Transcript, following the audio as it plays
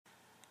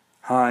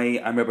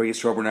Hi, I'm Rabbi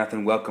Yisroel Bernath,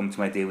 and welcome to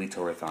my daily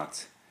Torah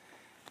thoughts.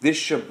 This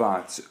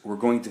Shabbat, we're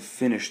going to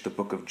finish the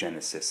book of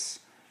Genesis,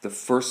 the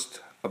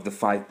first of the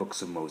 5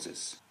 books of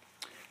Moses.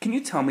 Can you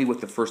tell me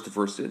what the first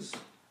verse is?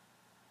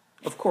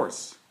 Of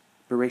course,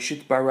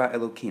 Bereshit bara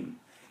Elokim.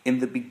 In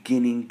the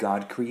beginning,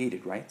 God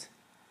created, right?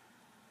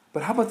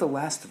 But how about the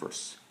last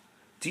verse?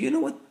 Do you know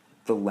what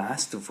the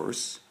last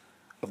verse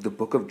of the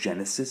book of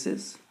Genesis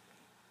is?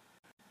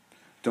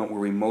 Don't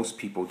worry, most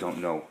people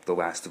don't know the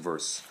last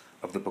verse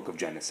of the book of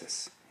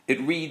Genesis.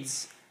 It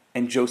reads,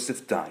 "And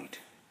Joseph died.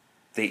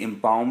 They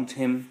embalmed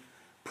him,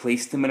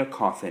 placed him in a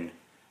coffin,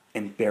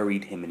 and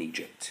buried him in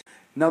Egypt."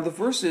 Now the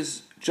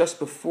verses just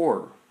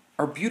before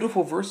are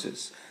beautiful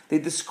verses. They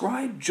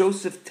describe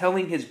Joseph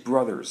telling his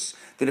brothers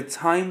that a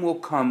time will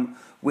come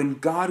when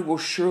God will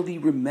surely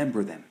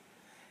remember them,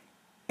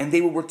 and they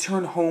will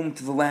return home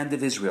to the land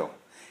of Israel.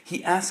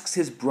 He asks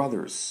his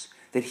brothers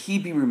that he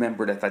be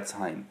remembered at that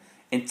time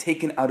and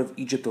taken out of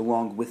Egypt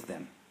along with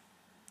them.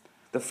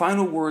 The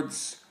final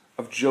words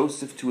of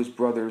Joseph to his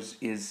brothers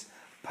is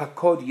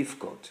Pakod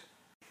Yifkod.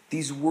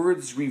 These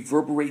words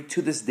reverberate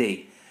to this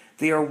day.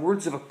 They are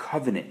words of a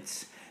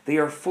covenant. They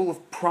are full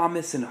of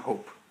promise and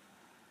hope.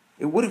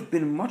 It would have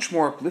been much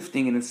more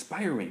uplifting and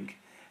inspiring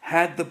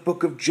had the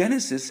book of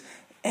Genesis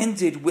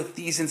ended with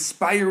these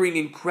inspiring,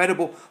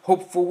 incredible,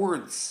 hopeful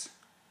words.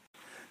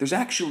 There's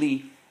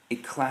actually a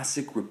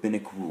classic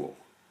rabbinic rule.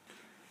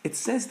 It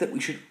says that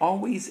we should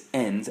always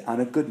end on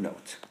a good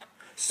note.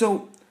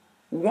 So,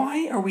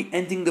 why are we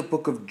ending the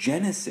book of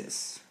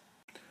Genesis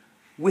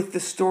with the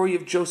story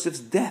of Joseph's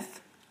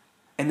death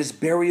and his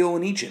burial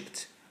in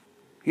Egypt?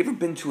 You ever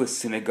been to a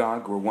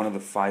synagogue where one of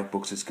the 5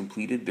 books is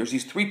completed? There's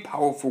these 3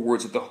 powerful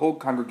words that the whole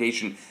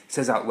congregation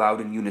says out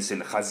loud in unison.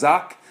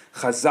 Chazak,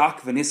 chazak,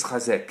 v'nis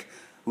chazek.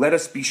 Let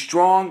us be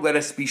strong,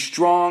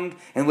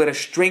 and let us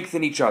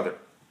strengthen each other.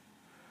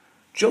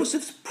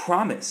 Joseph's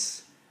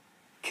promise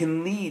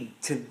can lead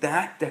to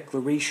that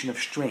declaration of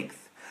strength.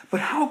 But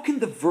how can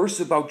the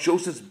verse about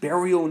Joseph's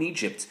burial in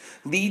Egypt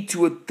lead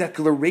to a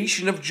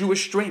declaration of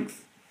Jewish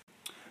strength?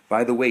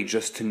 By the way,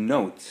 just to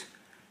note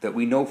that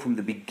we know from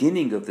the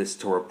beginning of this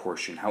Torah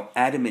portion how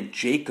adamant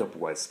Jacob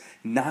was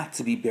not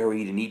to be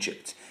buried in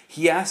Egypt.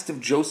 He asked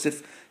of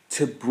Joseph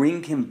to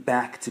bring him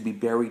back to be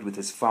buried with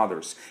his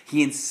fathers.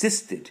 He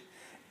insisted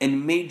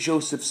and made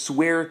Joseph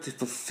swear to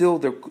fulfill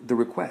the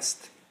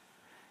request.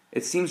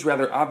 It seems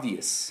rather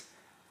obvious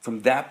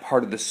from that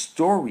part of the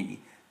story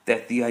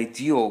that the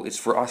ideal is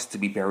for us to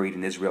be buried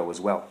in Israel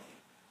as well.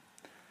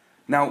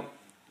 Now,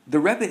 the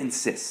Rebbe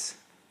insists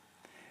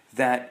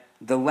that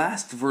the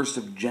last verse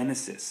of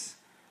Genesis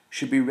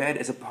should be read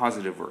as a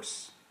positive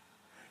verse.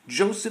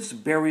 Joseph's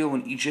burial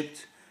in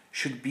Egypt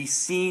should be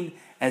seen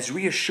as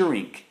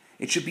reassuring.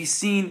 It should be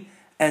seen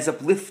as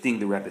uplifting,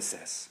 the Rebbe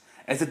says,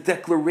 as a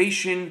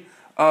declaration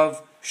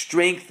of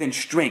strength and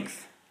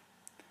strength.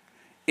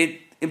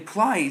 It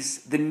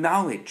implies the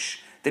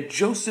knowledge that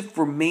Joseph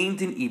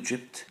remained in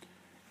Egypt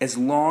as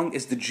long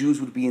as the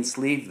Jews would be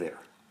enslaved there.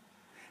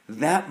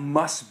 That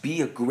must be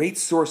a great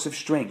source of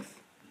strength.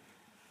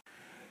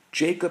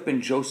 Jacob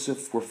and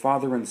Joseph were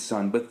father and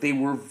son, but they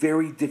were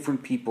very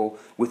different people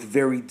with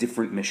very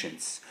different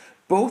missions.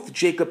 Both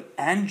Jacob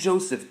and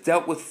Joseph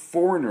dealt with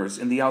foreigners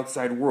in the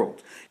outside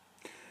world.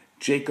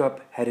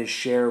 Jacob had his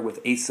share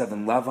with Esav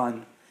and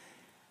Lavan.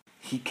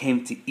 He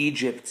came to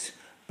Egypt,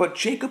 but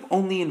Jacob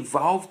only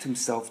involved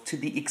himself to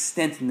the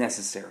extent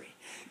necessary.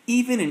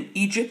 Even in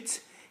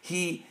Egypt,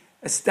 he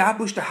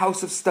established a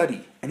house of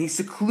study, and he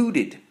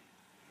secluded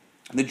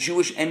the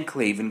Jewish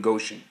enclave in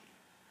Goshen.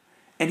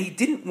 And he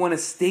didn't want to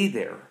stay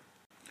there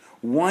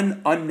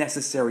one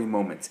unnecessary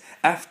moment.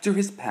 After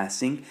his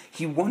passing,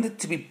 he wanted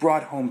to be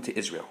brought home to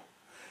Israel.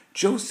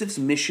 Joseph's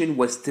mission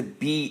was to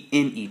be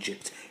in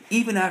Egypt.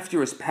 Even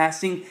after his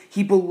passing,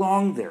 he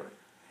belonged there.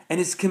 And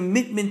his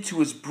commitment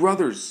to his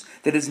brothers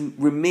that his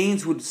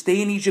remains would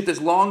stay in Egypt as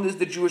long as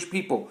the Jewish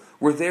people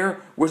were there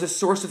was a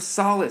source of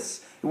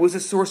solace. It was a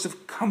source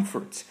of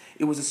comfort.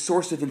 It was a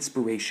source of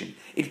inspiration.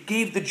 It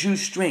gave the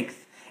Jews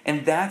strength.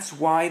 And that's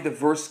why the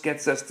verse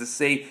gets us to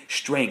say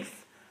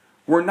strength.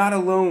 We're not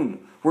alone.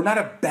 We're not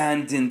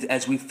abandoned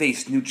as we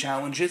face new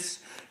challenges.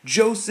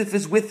 Joseph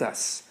is with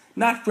us,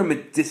 not from a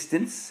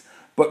distance,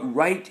 but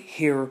right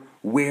here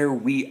where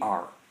we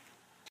are.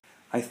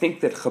 I think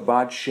that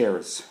Chabad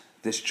shares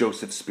this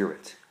Joseph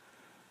spirit.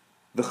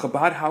 The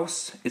Chabad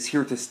house is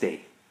here to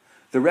stay.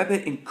 The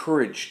Rebbe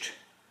encouraged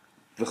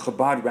the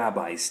Chabad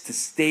rabbis to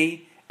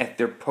stay at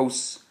their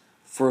posts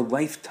for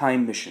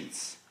lifetime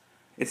missions.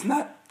 It's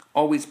not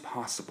always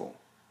possible,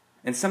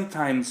 and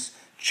sometimes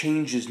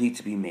changes need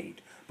to be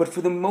made. But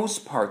for the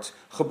most part,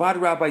 Chabad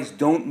rabbis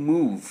don't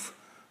move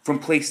from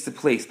place to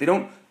place. They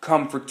don't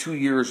come for 2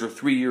 years or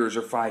 3 years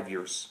or 5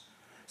 years.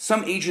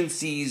 Some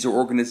agencies or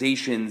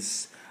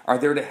organizations are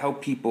there to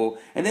help people,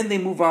 and then they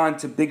move on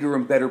to bigger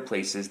and better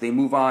places. They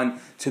move on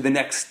to the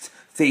next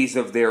phase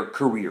of their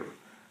career.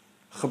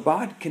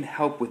 Chabad can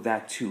help with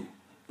that too,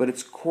 but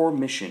its core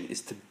mission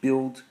is to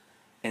build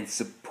and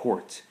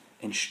support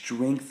and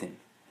strengthen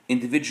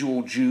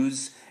individual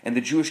Jews and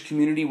the Jewish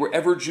community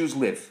wherever Jews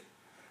live.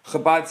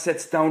 Chabad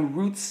sets down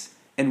roots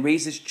and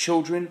raises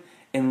children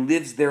and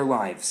lives their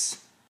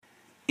lives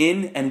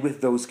in and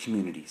with those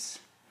communities.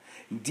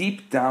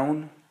 Deep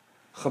down,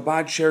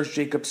 Chabad shares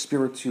Jacob's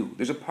spirit too.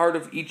 There's a part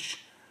of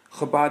each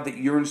Chabad that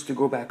yearns to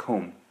go back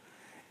home,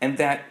 and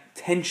that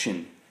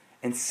tension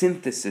and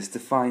synthesis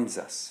defines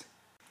us.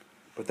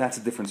 But that's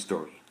a different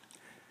story.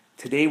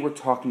 Today we're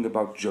talking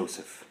about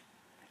Joseph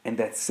and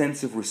that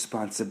sense of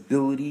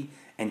responsibility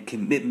and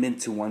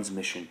commitment to one's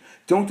mission.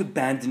 Don't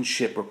abandon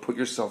ship or put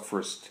yourself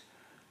first.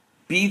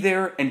 Be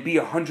there and be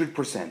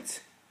 100%.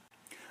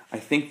 I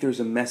think there's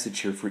a message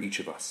here for each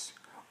of us.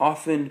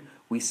 Often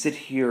we sit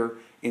here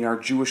in our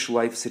Jewish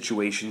life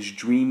situations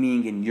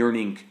dreaming and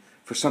yearning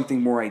for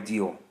something more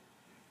ideal.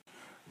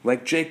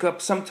 Like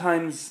Jacob,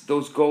 sometimes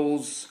those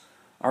goals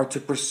are to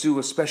pursue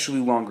especially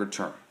longer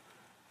term.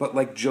 But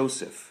like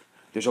Joseph,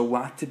 there's a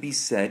lot to be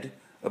said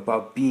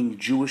about being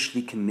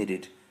Jewishly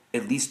committed,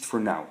 at least for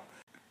now,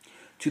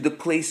 to the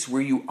place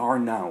where you are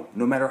now,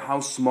 no matter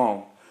how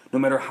small, no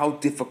matter how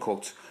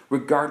difficult,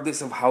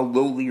 regardless of how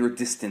lowly or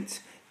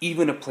distant,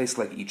 even a place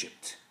like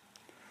Egypt.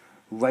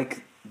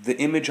 Like the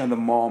image on the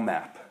mall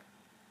map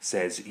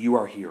says, you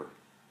are here.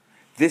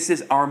 This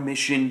is our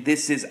mission,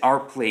 this is our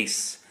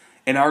place,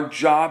 and our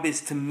job is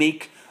to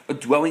make a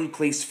dwelling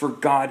place for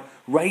God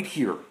right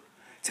here,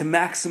 to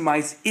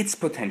maximize its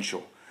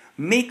potential.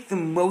 Make the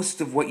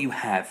most of what you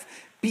have.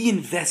 Be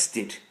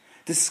invested.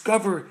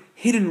 Discover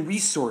hidden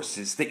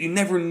resources that you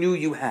never knew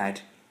you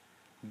had.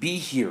 Be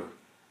here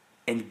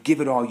and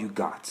give it all you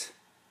got.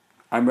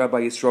 I'm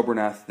Rabbi Yisroel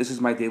Bernath. This is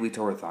my Daily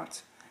Torah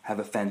Thought. Have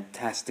a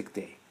fantastic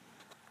day.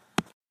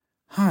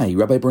 Hi,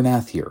 Rabbi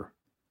Bernath here.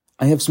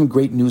 I have some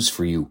great news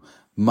for you.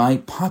 My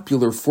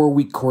popular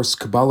 4-week course,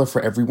 Kabbalah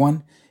for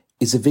Everyone,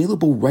 is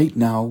available right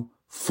now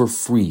for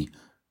free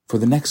for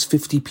the next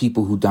 50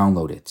 people who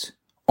download it.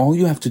 All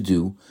you have to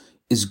do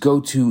is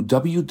go to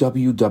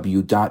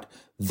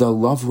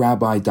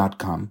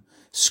www.theloverabbi.com,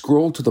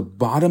 scroll to the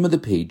bottom of the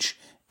page,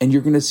 and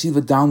you're going to see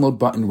the download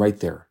button right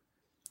there.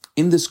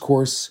 In this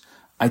course,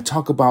 I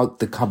talk about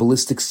the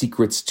Kabbalistic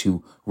secrets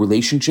to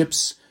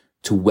relationships,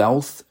 to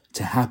wealth,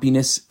 to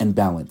happiness, and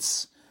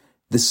balance.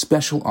 This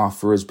special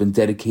offer has been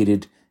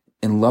dedicated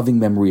in loving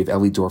memory of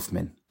Ellie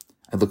Dorfman.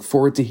 I look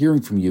forward to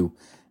hearing from you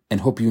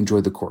and hope you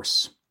enjoy the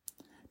course.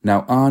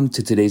 Now on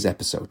to today's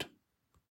episode.